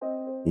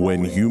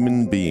When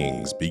human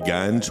beings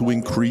began to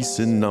increase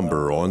in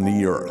number on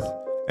the earth,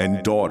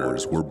 and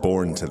daughters were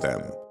born to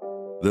them,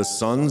 the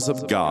sons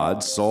of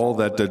God saw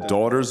that the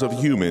daughters of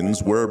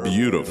humans were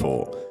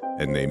beautiful,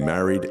 and they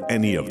married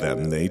any of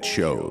them they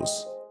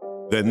chose.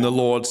 Then the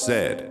Lord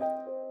said,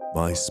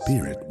 "My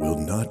spirit will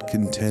not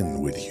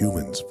contend with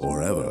humans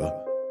forever,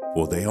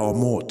 for they are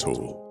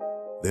mortal.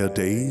 Their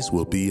days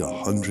will be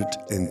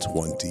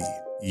 120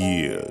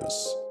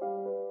 years."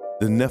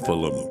 The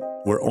Nephilim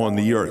were on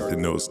the earth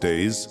in those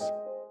days,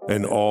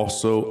 and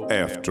also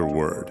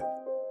afterward,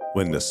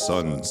 when the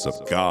sons of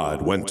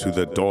God went to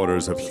the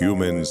daughters of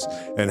humans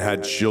and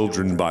had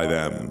children by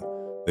them.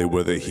 They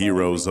were the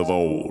heroes of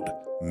old,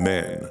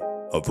 men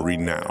of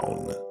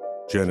renown.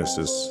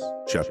 Genesis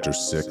chapter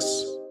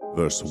 6,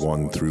 verse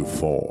 1 through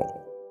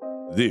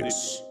 4.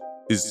 This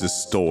is the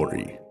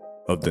story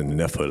of the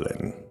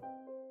Nephilim.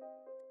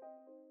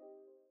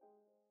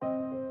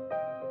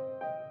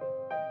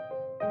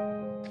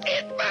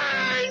 It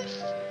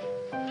burns!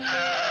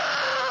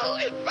 Oh,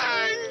 it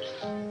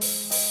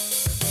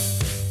burns!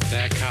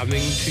 They're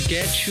coming to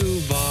get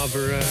you,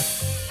 Barbara.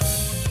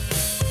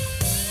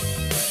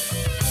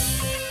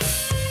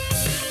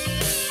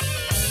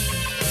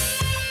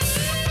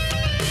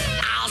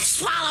 I'll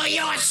swallow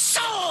your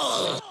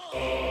soul!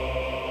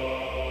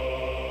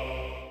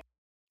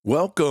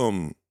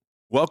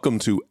 Welcome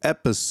to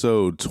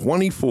episode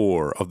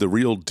 24 of The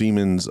Real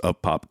Demons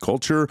of Pop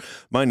Culture.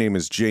 My name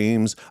is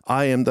James.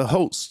 I am the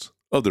host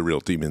of The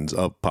Real Demons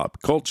of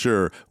Pop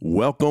Culture.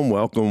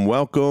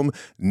 Welcome.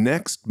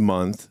 Next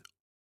month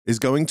is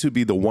going to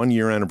be the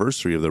 1-year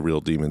anniversary of The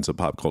Real Demons of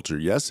Pop Culture.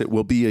 Yes, it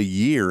will be a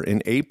year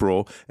in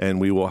April, and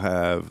we will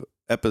have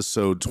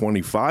episode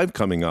 25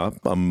 coming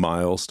up, a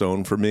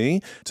milestone for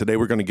me. Today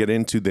we're going to get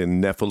into the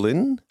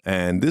Nephilim,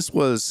 and this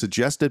was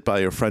suggested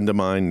by a friend of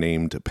mine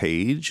named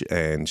Paige,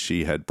 and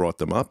she had brought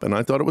them up, and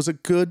I thought it was a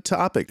good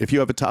topic. If you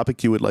have a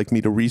topic you would like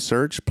me to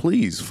research,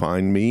 please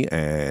find me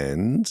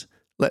and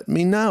let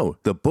me know.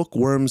 The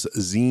Bookworms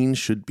zine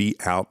should be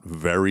out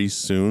very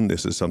soon.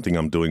 This is something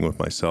I'm doing with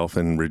myself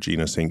and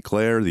Regina St.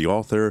 Clair, the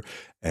author,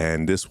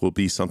 and this will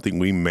be something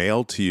we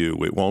mail to you.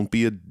 It won't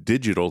be a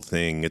digital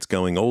thing. It's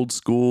going old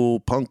school,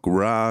 punk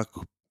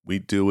rock. We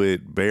do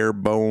it bare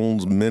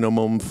bones,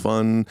 minimum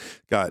fun.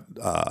 Got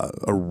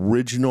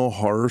original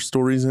horror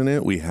stories in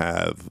it. We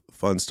have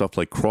fun stuff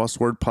like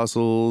crossword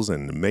puzzles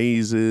and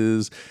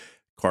mazes,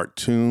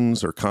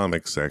 cartoons or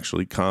comics,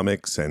 actually,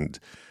 comics and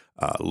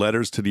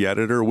letters to the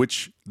editor,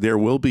 which there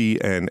will be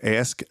an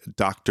Ask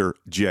Dr.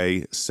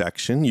 J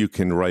section. You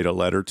can write a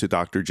letter to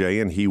Dr. J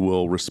and he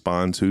will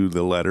respond to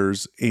the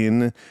letters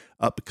in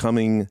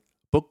upcoming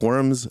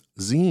Bookworms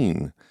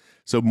zine.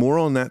 So more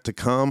on that to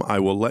come. I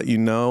will let you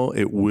know.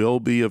 It will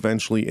be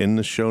eventually in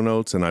the show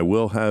notes, and I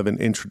will have an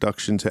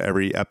introduction to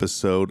every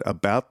episode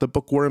about the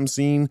Bookworm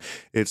zine.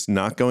 It's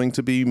not going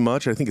to be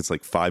much. I think it's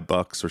like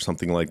 $5 or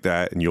something like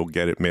that, and you'll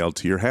get it mailed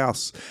to your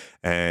house.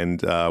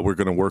 And we're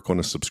going to work on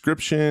a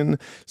subscription.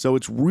 So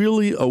it's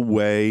really a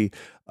way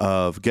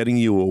of getting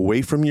you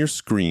away from your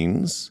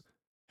screens,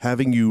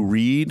 having you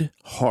read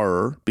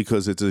horror,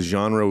 because it's a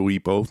genre we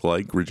both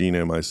like,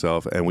 Regina and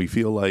myself, and we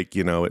feel like,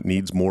 it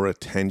needs more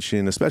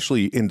attention,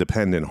 especially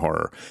independent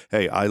horror.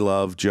 Hey, I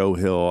love Joe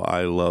Hill,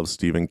 I love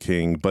Stephen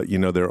King, but,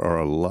 there are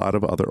a lot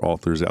of other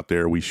authors out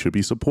there we should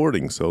be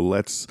supporting, so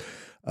let's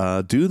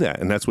do that.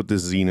 And that's what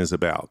this zine is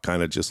about,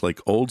 kind of just like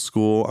old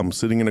school. I'm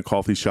sitting in a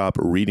coffee shop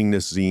reading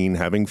this zine,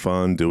 having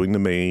fun, doing the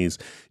maze.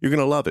 You're going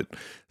to love it.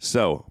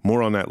 So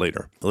more on that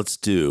later. Let's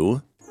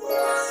do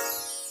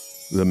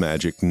the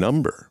magic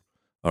number.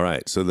 All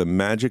right. So the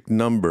magic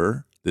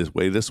number, the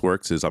way this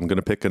works is I'm going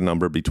to pick a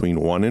number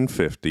between 1 and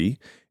 50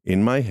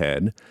 in my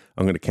head.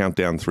 I'm going to count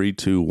down 3,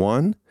 2,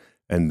 1.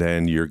 And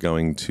then you're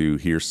going to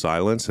hear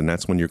silence. And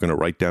that's when you're going to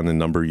write down the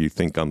number you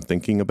think I'm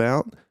thinking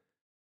about.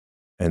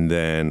 And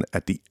then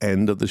at the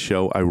end of the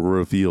show, I will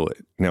reveal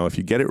it. Now, if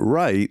you get it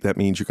right, that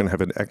means you're going to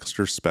have an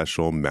extra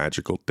special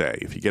magical day.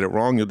 If you get it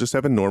wrong, you'll just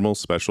have a normal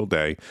special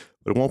day.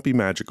 But it won't be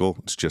magical.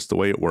 It's just the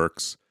way it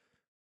works.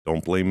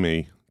 Don't blame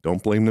me.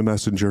 Don't blame the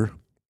messenger.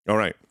 All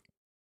right.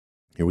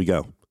 Here we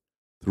go.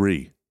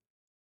 3,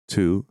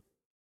 2,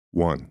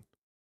 1.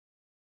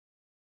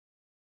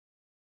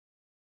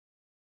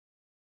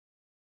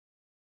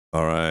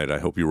 All right. I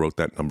hope you wrote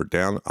that number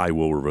down. I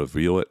will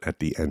reveal it at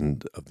the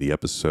end of the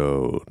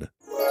episode.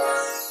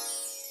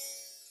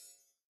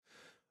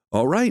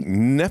 All right,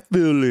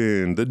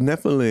 Nephilim, the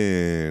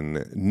Nephilim.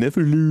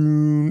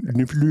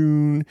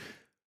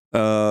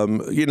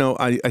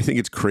 I think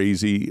it's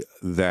crazy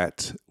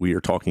that we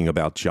are talking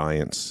about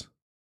giants,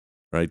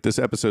 right? This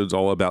episode's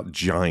all about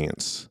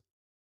giants.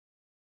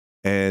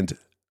 And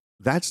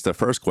that's the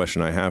first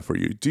question I have for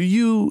you. Do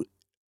you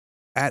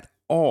at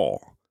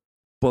all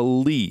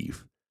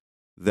believe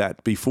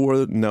that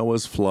before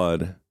Noah's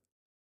flood,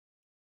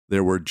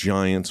 there were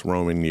giants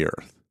roaming the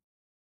earth?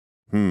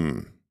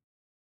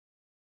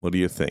 What do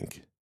you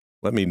think?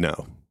 Let me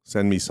know.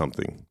 Send me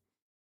something.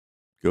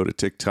 Go to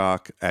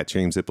TikTok at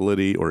James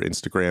Ippoliti or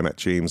Instagram at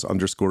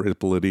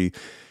James_Ippoliti.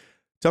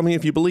 Tell me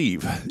if you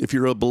believe, if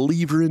you're a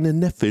believer in the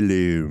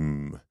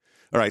Nephilim.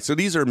 All right, so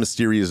these are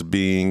mysterious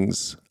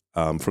beings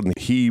from the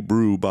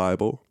Hebrew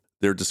Bible.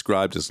 They're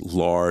described as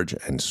large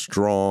and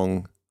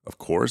strong, of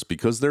course,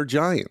 because they're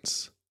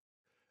giants.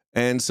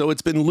 And so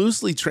it's been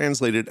loosely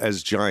translated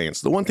as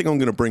giants. The one thing I'm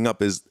going to bring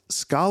up is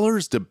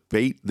scholars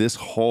debate this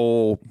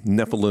whole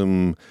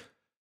Nephilim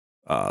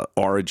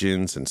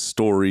origins and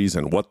stories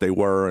and what they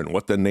were and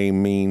what the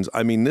name means.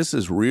 I mean, this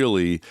is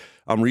really,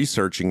 I'm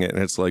researching it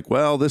and it's like,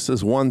 well, this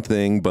is one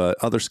thing, but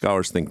other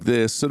scholars think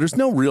this. So there's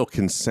no real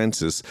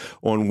consensus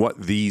on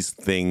what these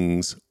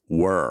things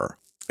were.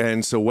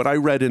 And so what I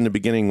read in the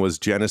beginning was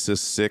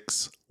Genesis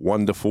 6,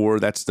 1-4.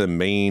 That's the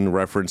main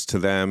reference to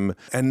them.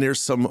 And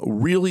there's some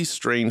really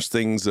strange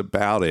things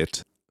about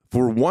it.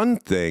 For one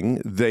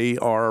thing, they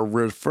are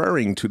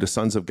referring to the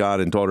sons of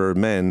God and daughter of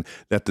men,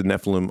 that the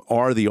Nephilim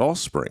are the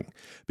offspring.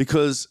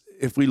 Because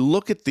if we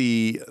look at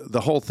the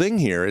whole thing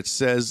here, it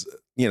says,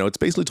 it's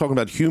basically talking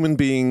about human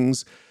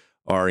beings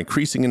are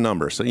increasing in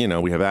number. So,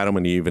 we have Adam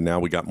and Eve, and now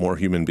we got more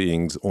human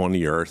beings on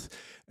the earth.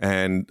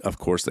 And of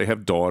course, they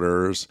have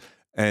daughters.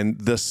 And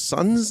the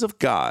sons of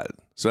God,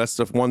 so that's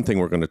the one thing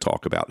we're going to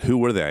talk about. Who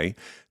were they?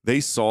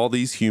 They saw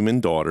these human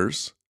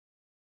daughters,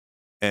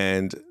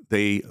 and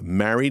they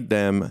married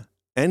them,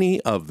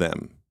 any of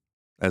them,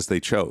 as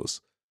they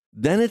chose.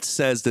 Then it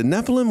says the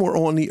Nephilim were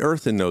on the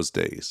earth in those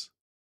days,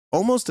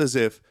 almost as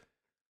if,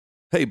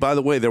 hey, by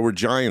the way, there were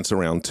giants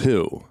around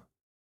too.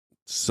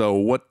 So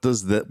what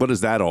is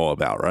that all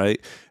about, right?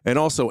 And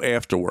also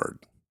afterward.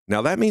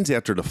 Now that means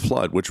after the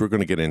flood, which we're going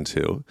to get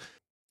into.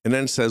 And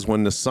then it says,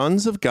 when the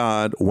sons of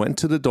God went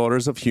to the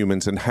daughters of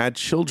humans and had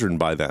children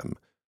by them,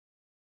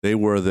 they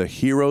were the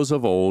heroes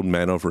of old,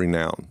 men of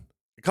renown.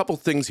 A couple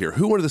things here.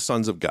 Who are the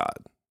sons of God?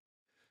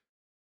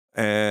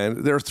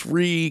 And there are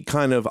three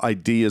kind of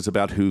ideas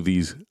about who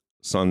these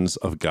sons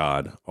of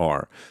God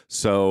are.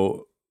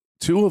 So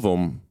two of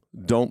them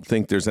don't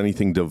think there's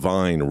anything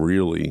divine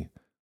really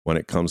when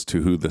it comes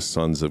to who the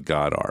sons of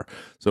God are.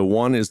 So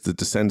one is the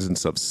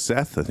descendants of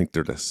Seth. I think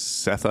they're the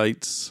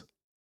Sethites.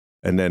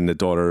 And then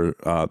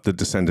the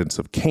descendants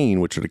of Cain,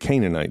 which are the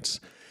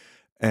Canaanites.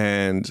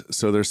 And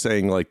so they're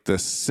saying like the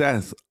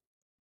Seth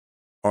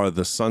are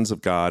the sons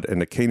of God and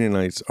the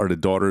Canaanites are the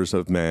daughters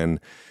of men.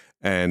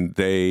 And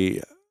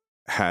they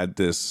had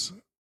this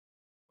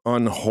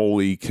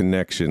unholy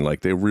connection. Like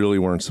they really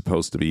weren't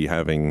supposed to be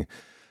having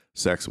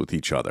sex with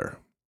each other.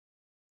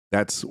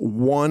 That's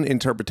one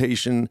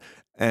interpretation.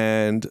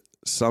 And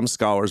some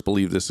scholars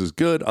believe this is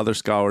good. Other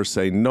scholars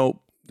say,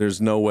 nope,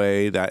 there's no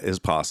way that is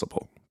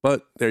possible.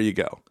 But there you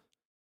go.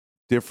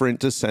 Different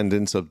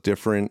descendants of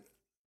different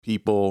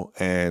people,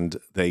 and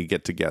they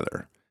get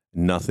together.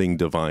 Nothing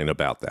divine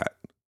about that.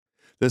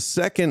 The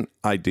second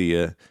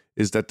idea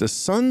is that the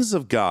sons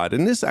of God,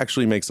 and this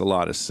actually makes a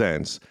lot of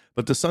sense,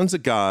 but the sons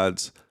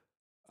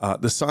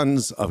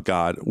of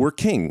God were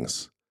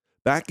kings.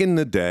 Back in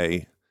the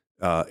day,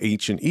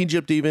 ancient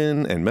Egypt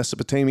even, and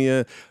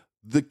Mesopotamia,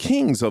 the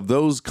kings of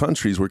those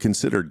countries were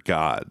considered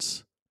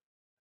gods.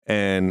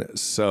 And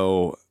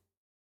so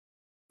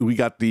we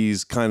got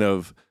these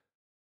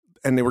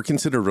and they were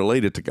considered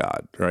related to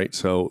God, right?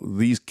 So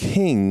these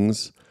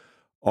kings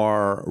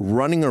are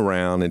running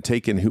around and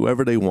taking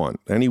whoever they want,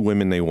 any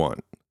women they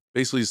want.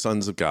 Basically,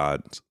 sons of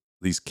God,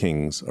 these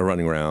kings are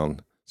running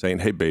around saying,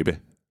 hey, baby,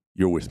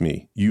 you're with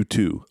me. You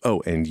too.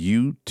 Oh, and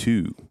you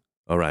too.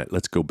 All right,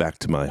 let's go back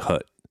to my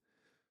hut.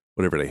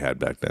 Whatever they had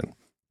back then,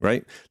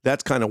 right?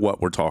 That's kind of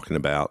what we're talking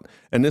about.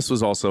 And this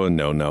was also a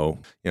no-no.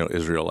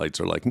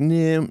 Israelites are like,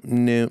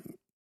 no.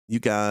 You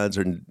gods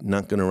are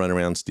not going to run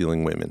around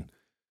stealing women.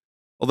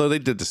 Although they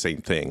did the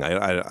same thing.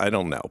 I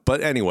don't know.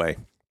 But anyway,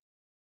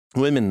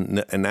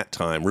 women in that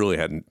time really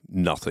had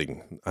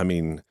nothing. I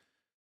mean,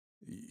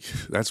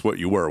 that's what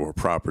you were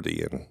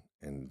property.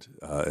 And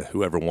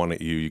whoever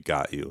wanted you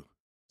got you.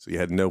 So you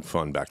had no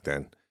fun back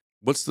then.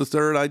 What's the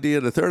third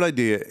idea? The third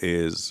idea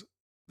is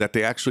that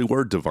they actually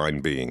were divine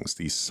beings,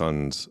 these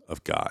sons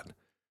of God.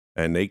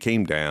 And they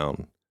came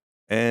down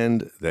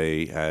and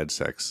they had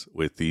sex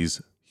with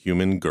these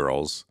human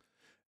girls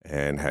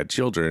and had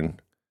children,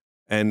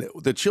 and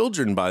the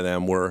children by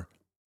them were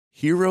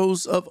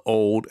heroes of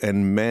old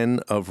and men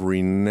of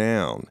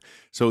renown.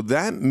 So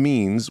that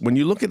means when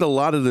you look at a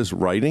lot of this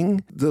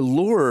writing, the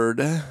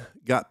Lord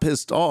got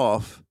pissed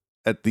off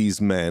at these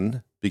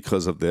men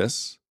because of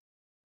this,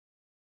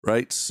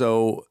 right?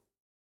 So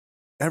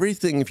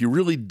everything, if you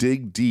really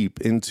dig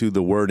deep into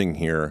the wording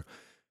here,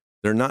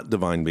 they're not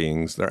divine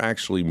beings. They're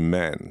actually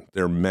men.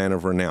 They're men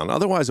of renown.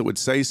 Otherwise, it would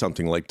say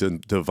something like the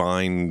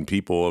divine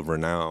people of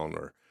renown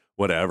or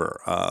whatever,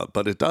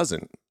 but it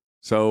doesn't.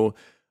 So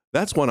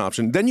that's one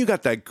option. Then you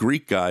got that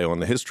Greek guy on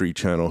the History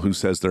Channel who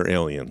says they're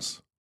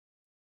aliens.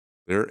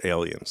 They're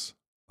aliens.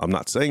 I'm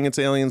not saying it's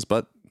aliens,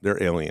 but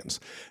they're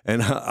aliens.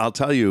 And I'll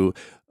tell you,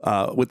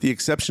 with the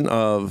exception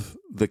of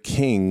the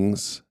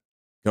kings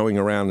going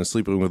around and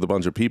sleeping with a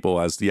bunch of people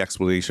as the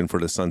explanation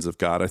for the sons of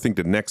God, I think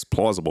the next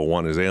plausible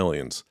one is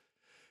aliens.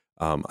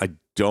 I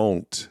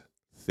don't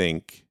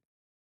think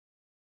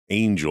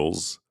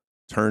angels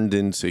turned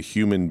into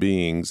human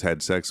beings,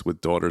 had sex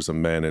with daughters of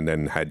men, and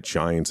then had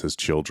giants as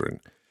children.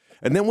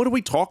 And then what are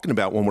we talking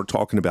about when we're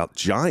talking about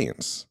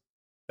giants?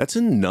 That's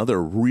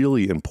another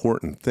really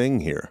important thing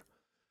here,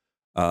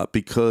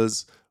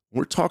 because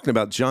we're talking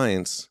about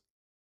giants.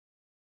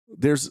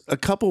 There's a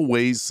couple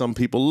ways some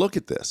people look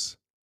at this.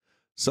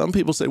 Some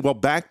people say, well,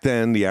 back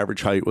then the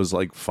average height was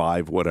like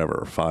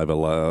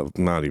 5'11",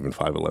 not even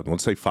 5'11".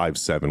 Let's say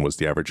 5'7" was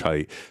the average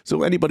height.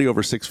 So anybody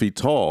over 6 feet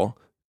tall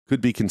could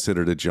be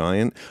considered a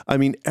giant. I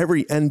mean,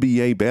 every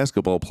NBA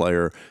basketball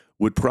player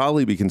would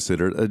probably be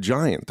considered a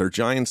giant. They're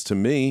giants to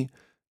me.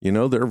 You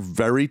know, they're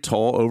very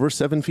tall, over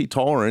 7 feet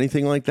tall or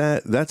anything like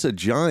that. That's a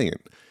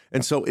giant.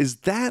 And so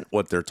is that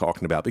what they're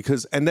talking about?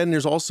 Because, and then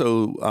there's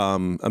also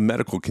a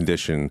medical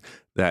condition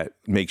that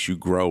makes you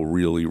grow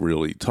really,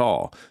 really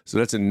tall. So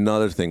that's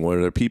another thing where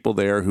there are people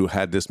there who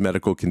had this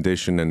medical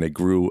condition and they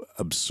grew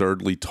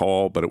absurdly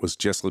tall, but it was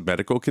just a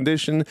medical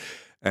condition.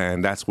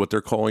 And that's what they're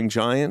calling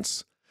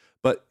giants.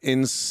 But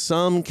in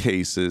some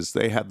cases,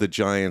 they have the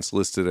giants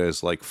listed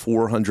as like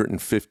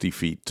 450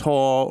 feet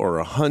tall or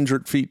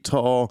 100 feet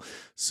tall.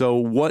 So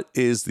what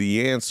is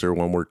the answer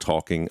when we're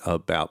talking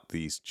about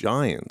these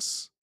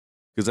giants?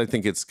 Because I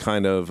think it's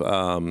kind of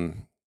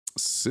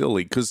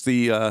silly, because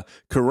the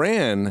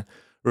Quran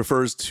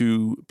refers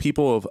to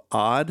people of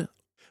Ad,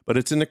 but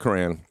it's in the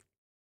Quran.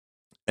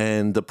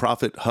 And the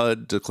prophet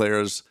Hud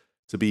declares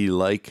to be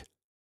like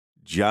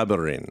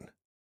Jabberin,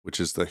 which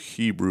is the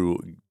Hebrew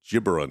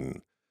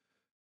Gibberon.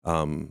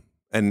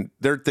 And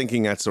they're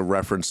thinking that's a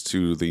reference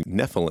to the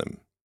Nephilim.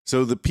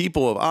 So the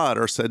people of Ad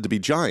are said to be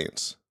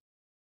giants,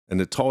 and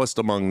the tallest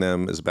among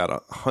them is about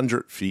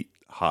 100 feet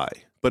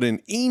high. But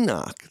in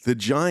Enoch, the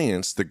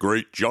giants, the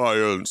great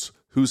giants,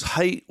 whose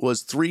height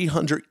was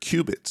 300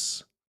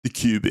 cubits. The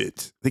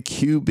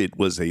cubit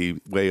was a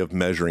way of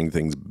measuring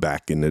things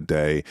back in the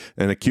day,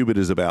 and a cubit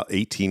is about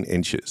 18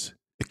 inches.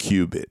 A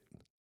cubit.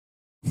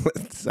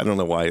 I don't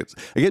know why it's.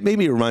 I guess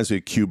maybe it reminds me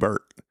of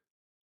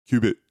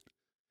Cubit.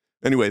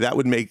 Anyway, that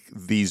would make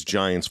these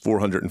giants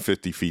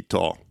 450 feet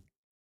tall.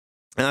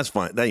 And that's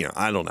fine.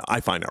 I don't know. I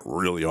find that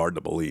really hard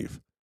to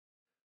believe.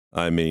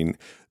 I mean,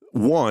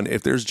 one,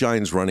 if there's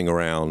giants running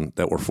around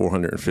that were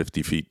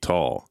 450 feet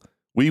tall,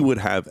 we would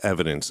have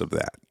evidence of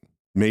that.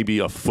 Maybe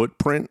a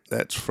footprint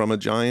that's from a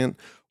giant,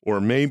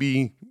 or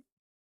maybe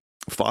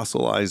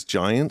fossilized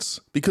giants.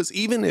 Because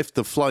even if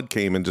the flood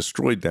came and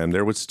destroyed them,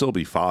 there would still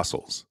be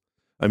fossils.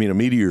 I mean, a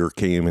meteor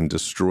came and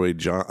destroyed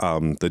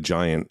the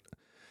giant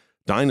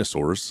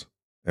dinosaurs,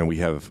 and we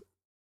have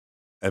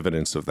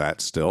evidence of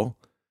that still.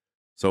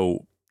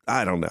 So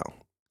I don't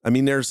know. I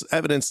mean, there's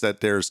evidence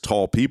that there's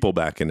tall people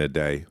back in the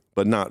day,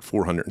 but not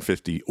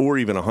 450 or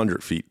even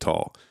 100 feet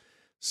tall.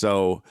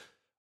 So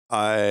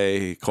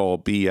I call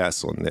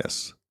BS on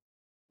this.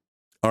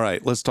 All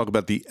right, let's talk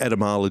about the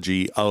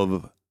etymology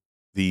of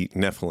the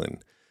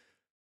Nephilim.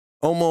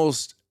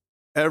 Almost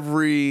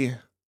every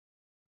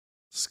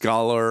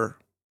scholar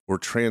or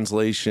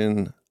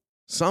translation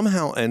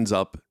somehow ends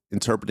up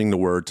interpreting the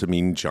word to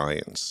mean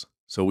giants.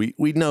 So we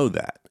know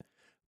that.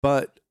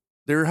 But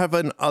there have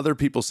been other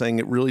people saying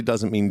it really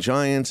doesn't mean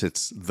giants.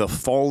 It's the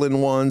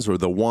fallen ones, or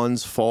the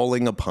ones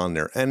falling upon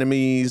their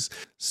enemies.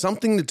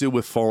 Something to do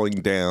with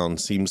falling down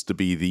seems to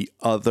be the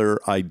other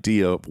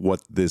idea of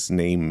what this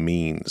name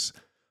means.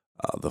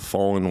 The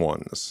fallen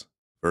ones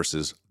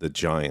versus the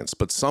giants.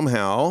 But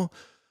somehow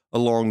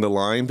along the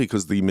line,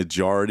 because the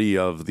majority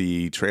of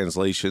the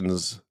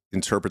translations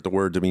interpret the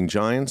word to mean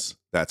giants,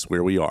 that's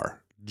where we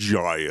are.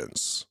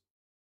 Giants.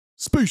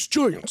 Space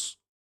giants.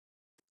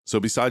 So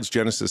besides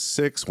Genesis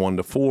 6,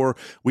 1-4,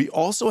 we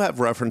also have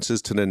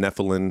references to the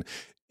Nephilim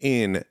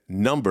in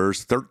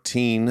Numbers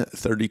 13,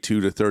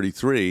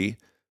 32-33.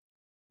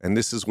 And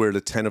this is where the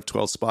 10 of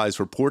 12 spies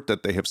report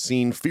that they have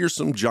seen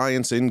fearsome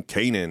giants in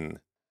Canaan.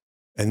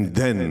 And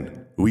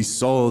then we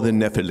saw the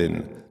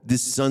Nephilim, the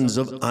sons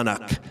of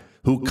Anak,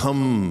 who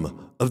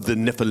come of the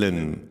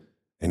Nephilim.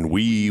 And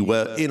we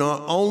were in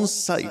our own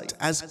sight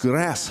as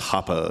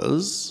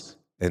grasshoppers,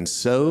 and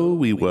so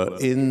we were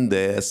in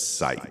their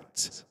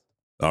sight.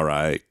 All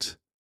right.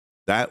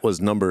 That was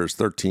Numbers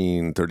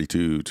 13,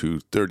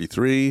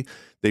 32-33.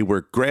 They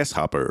were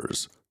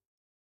grasshoppers.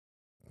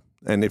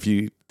 And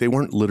they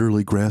weren't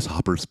literally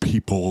grasshoppers,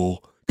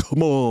 people.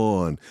 Come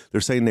on.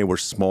 They're saying they were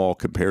small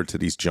compared to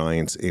these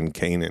giants in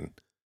Canaan.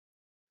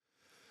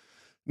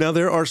 Now,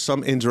 there are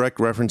some indirect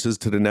references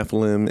to the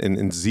Nephilim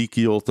in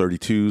Ezekiel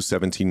 32,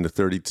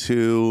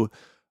 17-32.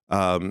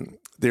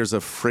 There's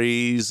a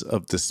phrase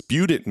of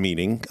disputed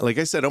meaning. Like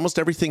I said, almost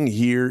everything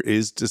here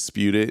is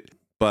disputed,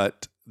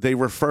 but they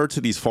refer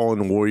to these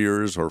fallen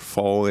warriors or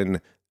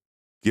fallen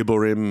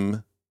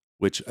Gibborim,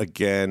 which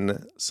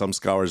again, some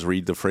scholars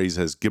read the phrase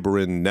as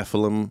Gibborim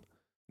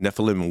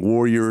Nephilim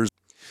warriors.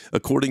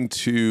 According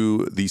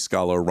to the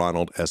scholar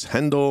Ronald S.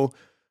 Hendel,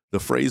 the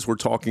phrase we're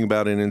talking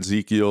about in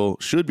Ezekiel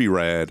should be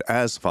read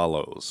as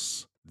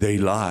follows. They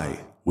lie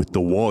with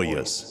the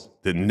warriors,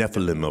 the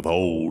Nephilim of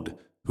old,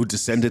 who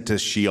descended to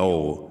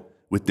Sheol,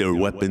 with their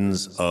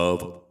weapons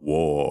of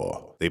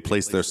war. They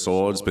placed their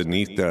swords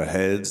beneath their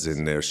heads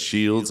and their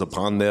shields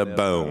upon their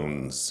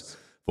bones.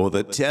 For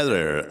the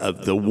terror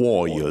of the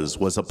warriors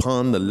was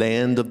upon the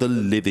land of the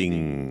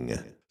living.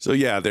 So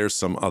yeah, there's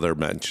some other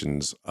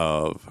mentions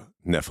of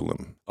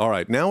Nephilim. All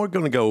right, now we're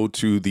going to go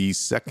to the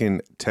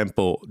Second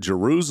Temple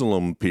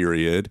Jerusalem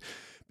period,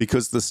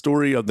 because the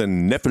story of the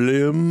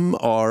Nephilim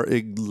are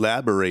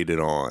elaborated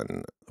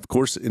on, of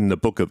course, in the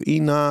book of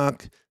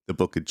Enoch, the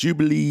book of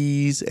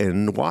Jubilees,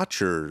 and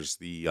Watchers,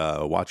 the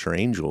Watcher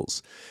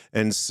Angels.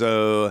 And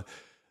so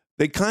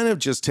they kind of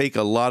just take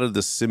a lot of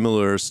the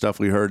similar stuff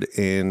we heard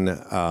in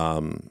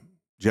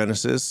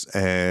Genesis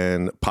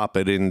and pop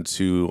it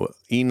into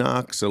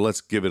Enoch. So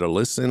let's give it a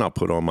listen. I'll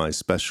put on my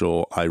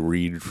special I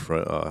read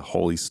for,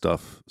 holy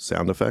stuff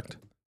sound effect.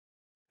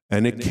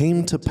 And it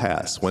came to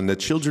pass, when the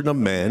children of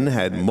men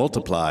had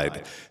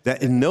multiplied,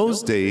 that in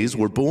those days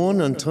were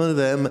born unto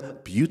them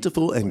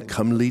beautiful and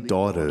comely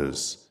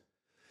daughters.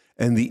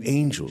 And the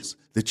angels,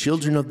 the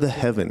children of the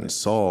heaven,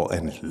 saw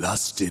and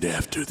lusted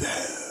after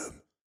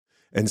them,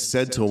 and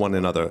said to one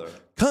another,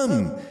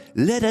 Come,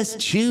 let us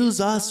choose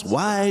us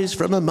wives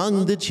from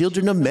among the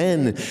children of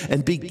men,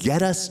 and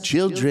beget us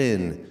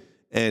children.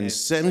 And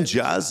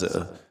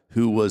Semjaza,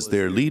 who was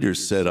their leader,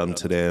 said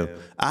unto them,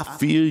 I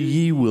fear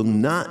ye will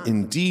not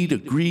indeed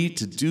agree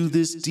to do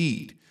this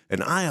deed,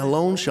 and I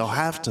alone shall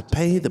have to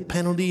pay the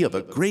penalty of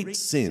a great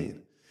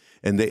sin.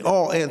 And they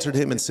all answered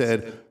him and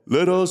said,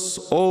 Let us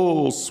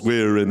all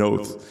swear an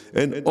oath,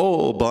 and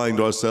all bind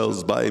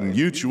ourselves by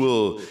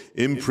mutual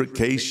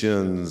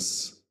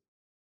imprecations,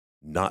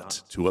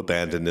 not to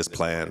abandon this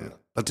plan,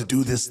 but to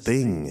do this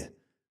thing.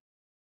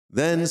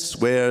 Then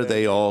swear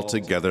they all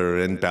together,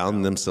 and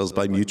bound themselves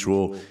by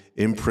mutual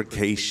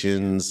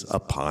imprecations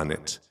upon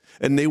it.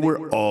 And they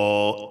were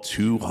all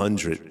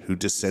 200 who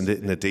descended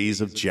in the days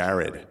of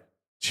Jared,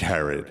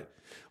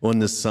 on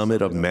the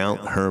summit of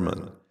Mount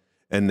Hermon.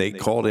 And they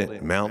called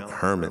it Mount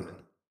Hermon.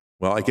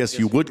 Well, I guess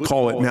you would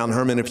call it Mount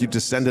Hermon if you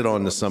descended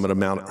on the summit of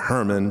Mount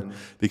Hermon,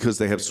 because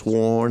they have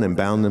sworn and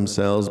bound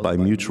themselves by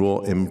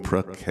mutual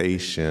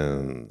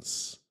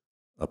imprecations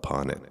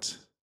upon it.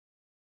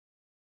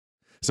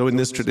 So in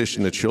this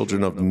tradition, the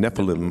children of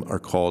Nephilim are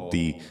called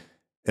the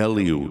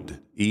Eliud,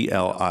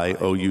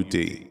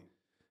 E-L-I-O-U-D.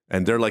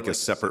 And they're like a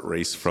separate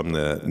race from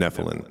the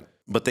Nephilim.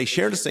 But they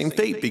share the same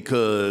fate,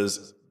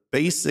 because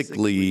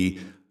basically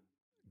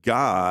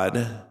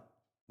God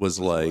was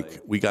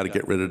like, we got to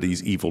get rid of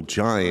these evil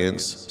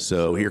giants,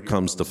 so here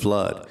comes the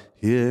flood.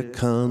 Here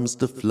comes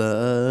the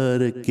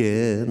flood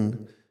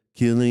again,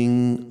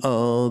 killing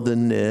all the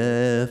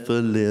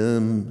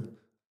Nephilim.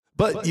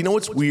 But you know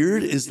what's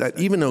weird is that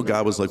even though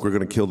God was like, we're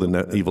going to kill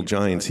the evil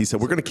giants, he said,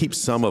 we're going to keep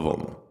some of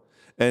them.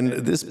 And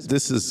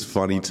this is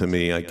funny to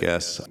me, I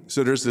guess.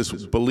 So there's this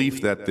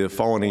belief that the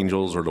fallen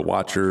angels, or the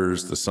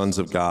Watchers, the sons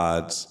of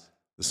God,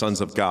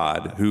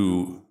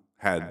 who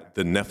had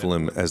the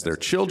Nephilim as their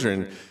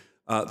children,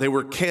 they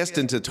were cast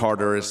into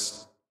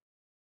Tartarus,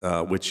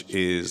 which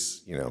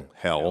is,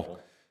 hell,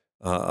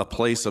 a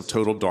place of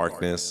total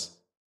darkness.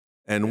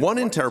 And one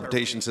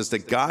interpretation says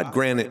that God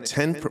granted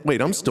 10...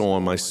 Wait, I'm still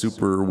on my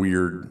super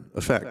weird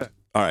effect.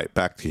 All right,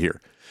 back to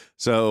here.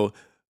 So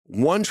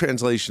one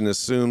translation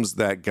assumes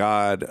that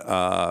God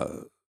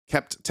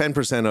kept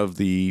 10% of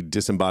the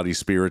disembodied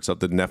spirits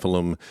of the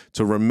Nephilim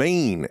to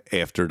remain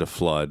after the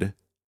flood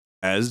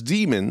as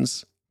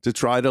demons, to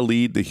try to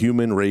lead the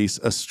human race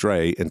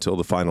astray until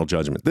the final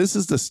judgment. This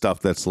is the stuff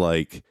that's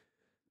like,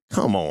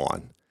 come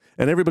on.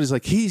 And everybody's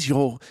like, he's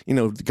your,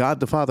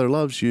 God the Father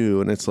loves you.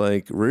 And it's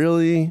like,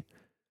 really?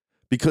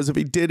 Because if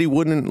he did, he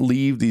wouldn't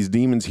leave these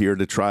demons here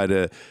to try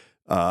to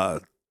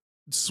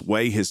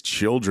sway his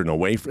children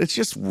away. It's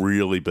just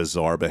really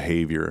bizarre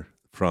behavior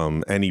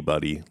from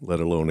anybody, let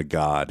alone a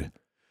God,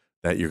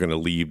 that you're going to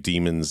leave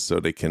demons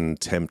so they can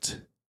tempt.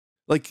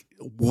 Like,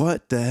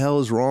 what the hell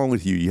is wrong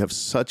with you? You have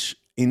such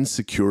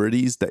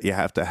insecurities that you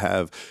have to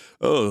have,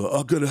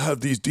 I'm going to have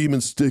these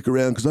demons stick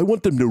around because I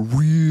want them to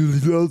really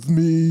love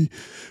me.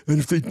 And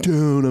if they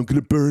don't, I'm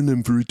going to burn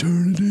them for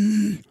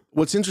eternity.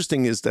 What's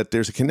interesting is that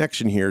there's a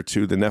connection here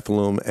to the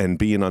Nephilim and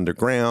being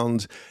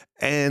underground,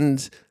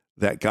 and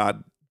that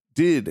God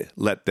did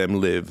let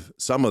them live,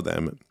 some of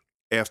them,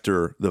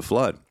 after the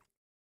flood.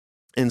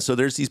 And so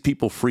there's these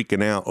people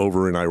freaking out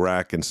over in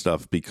Iraq and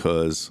stuff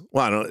because,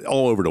 well, I don't know,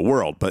 all over the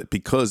world, but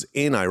because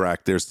in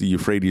Iraq there's the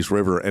Euphrates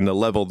River and the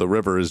level of the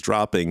river is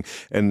dropping,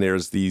 and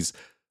there's these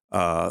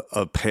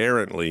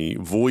apparently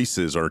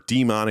voices, or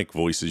demonic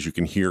voices, you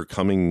can hear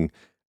coming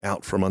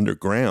out from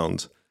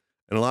underground.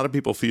 And a lot of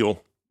people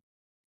feel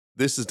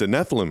this is the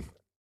Nephilim.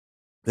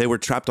 They were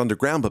trapped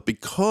underground, but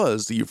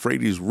because the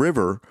Euphrates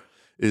River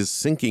is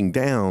sinking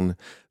down,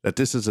 that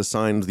this is a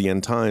sign of the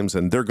end times,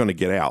 and they're going to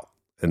get out.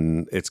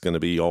 And it's going to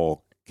be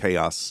all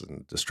chaos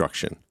and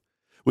destruction,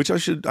 which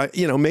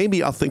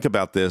maybe I'll think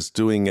about this,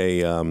 doing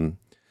a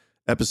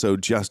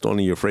episode just on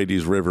the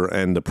Euphrates River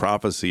and the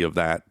prophecy of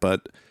that.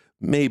 But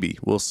maybe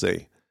we'll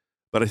see.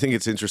 But I think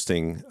it's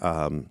interesting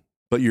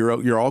But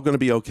you're all going to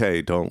be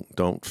okay.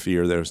 Don't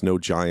fear. There's no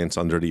giants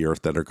under the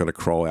earth that are going to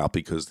crawl out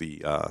because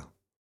the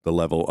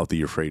level of the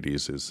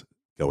Euphrates is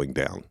going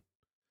down.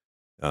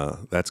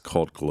 That's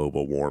called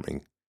global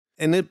warming.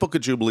 In the Book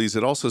of Jubilees,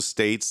 it also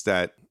states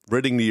that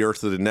ridding the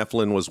earth of the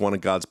Nephilim was one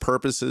of God's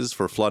purposes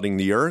for flooding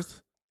the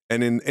earth.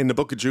 And in the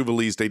Book of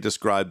Jubilees, they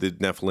describe the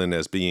Nephilim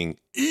as being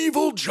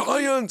evil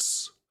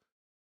giants.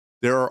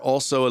 There are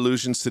also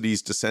allusions to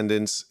these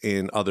descendants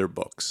in other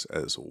books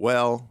as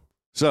well.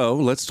 So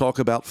let's talk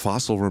about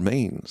fossil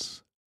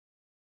remains.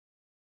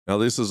 Now,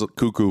 this is a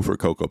cuckoo for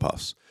Cocoa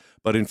Puffs.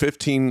 But in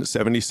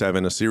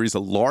 1577, a series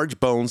of large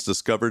bones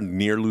discovered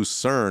near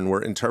Lucerne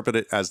were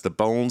interpreted as the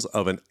bones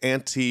of an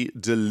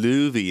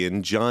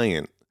antediluvian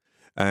giant.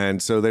 And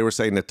so they were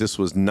saying that this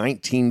was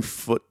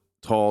 19-foot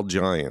tall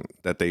giant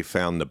that they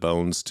found the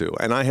bones to.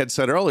 And I had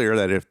said earlier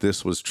that if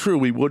this was true,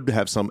 we would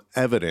have some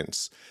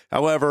evidence.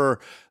 However,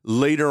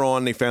 later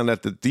on, they found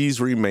out that these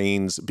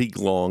remains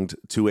belonged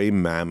to a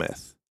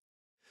mammoth.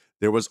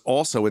 There was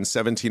also in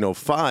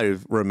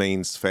 1705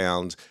 remains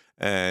found,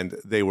 and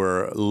they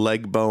were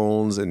leg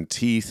bones and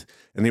teeth,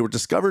 and they were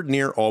discovered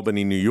near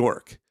Albany, New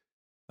York.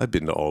 I've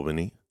been to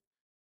Albany.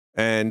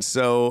 And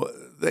so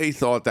they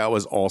thought that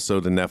was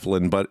also the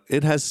Nephilim, but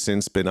it has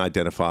since been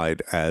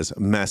identified as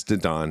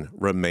mastodon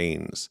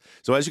remains.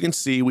 So as you can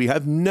see, we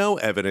have no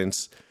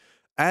evidence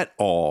at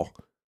all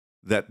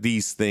that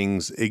these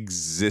things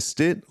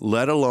existed,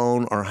 let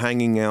alone are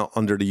hanging out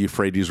under the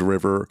Euphrates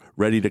River,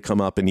 ready to come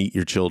up and eat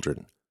your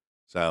children.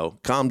 So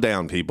calm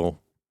down,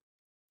 people.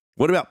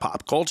 What about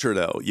pop culture,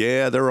 though?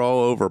 Yeah, they're all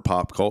over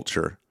pop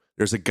culture.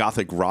 There's a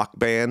gothic rock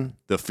band,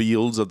 The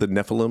Fields of the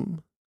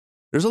Nephilim.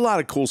 There's a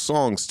lot of cool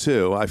songs,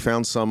 too. I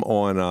found some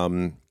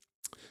on,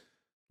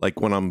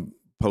 like when I'm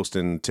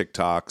posting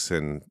TikToks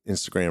and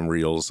Instagram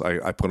Reels,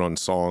 I put on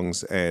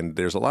songs, and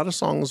there's a lot of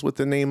songs with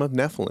the name of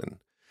Nephilim.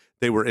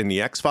 They were in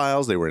the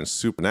X-Files. They were in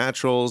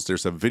Supernaturals.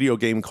 There's a video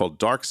game called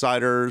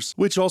Darksiders,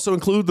 which also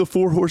include the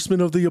 4 Horsemen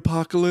of the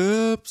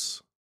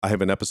Apocalypse. I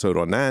have an episode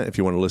on that if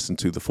you want to listen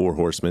to the 4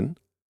 Horsemen.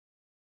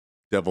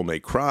 Devil May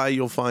Cry,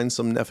 you'll find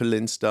some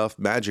Nephilim stuff.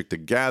 Magic the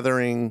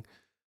Gathering.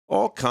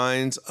 All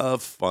kinds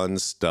of fun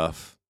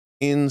stuff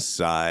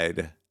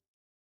inside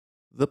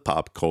the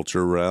pop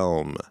culture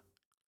realm.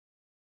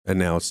 And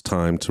now it's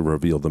time to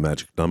reveal the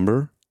magic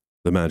number.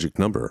 The magic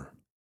number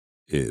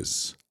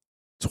is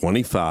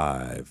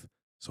 25.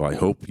 So I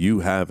hope you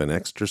have an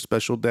extra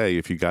special day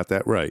if you got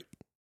that right.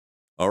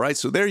 All right,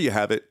 so there you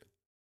have it.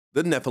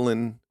 The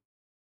Nephilim.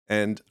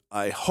 And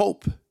I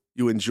hope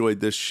you enjoyed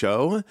this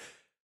show.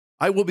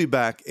 I will be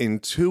back in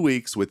 2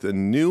 weeks with a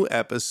new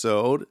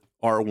episode,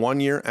 our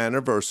 1-year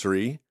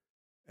anniversary,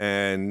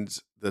 and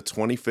the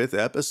 25th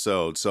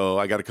episode. So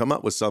I got to come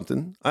up with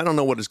something. I don't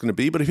know what it's going to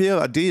be, but if you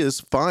have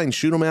ideas, fine,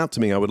 shoot them out to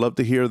me. I would love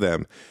to hear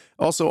them.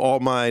 Also, all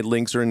my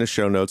links are in the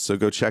show notes, so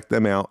go check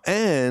them out.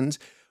 And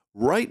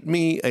write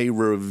me a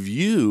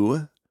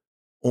review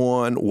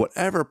on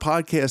whatever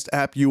podcast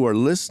app you are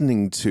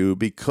listening to,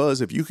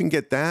 because if you can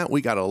get that,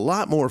 we got a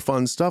lot more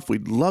fun stuff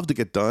we'd love to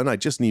get done. I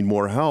just need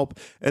more help.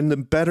 And the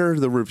better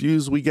the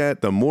reviews we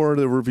get, the more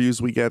the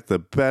reviews we get, the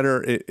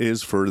better it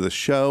is for the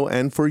show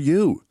and for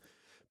you,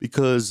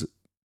 because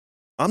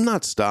I'm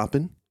not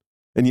stopping.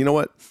 And you know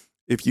what?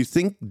 If you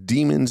think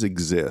demons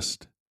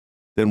exist,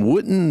 then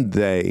wouldn't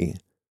they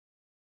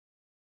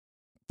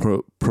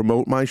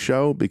promote my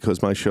show?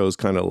 Because my show is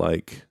kind of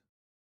like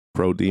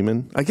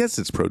pro-demon. I guess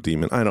it's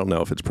pro-demon. I don't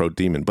know if it's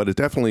pro-demon, but it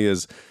definitely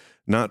is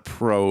not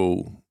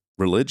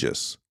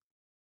pro-religious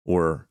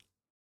or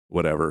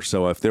whatever.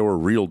 So if there were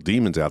real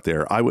demons out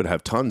there, I would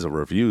have tons of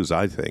reviews,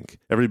 I think.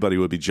 Everybody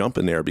would be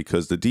jumping there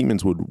because the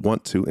demons would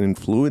want to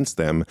influence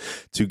them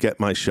to get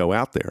my show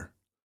out there.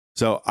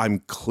 So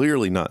I'm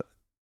clearly not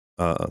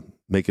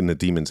making the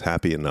demons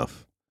happy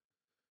enough.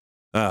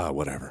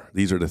 Whatever.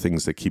 These are the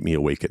things that keep me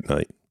awake at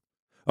night.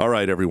 All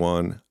right,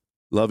 everyone.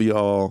 Love you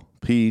all.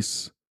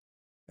 Peace.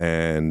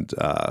 And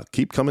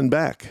keep coming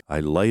back. I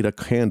light a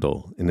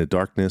candle in the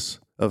darkness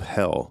of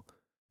hell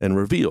and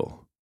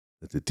reveal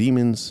that the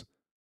demons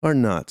are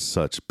not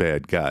such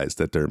bad guys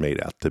that they're made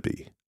out to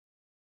be.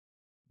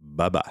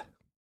 Bye-bye.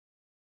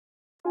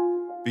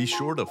 Be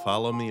sure to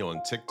follow me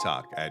on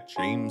TikTok at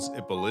James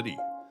Ippoliti.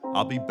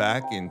 I'll be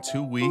back in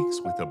 2 weeks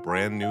with a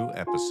brand new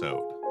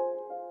episode.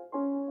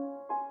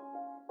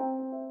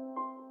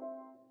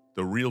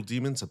 The Real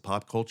Demons of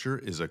Pop Culture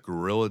is a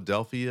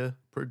Guerrilladelphia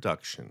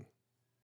production.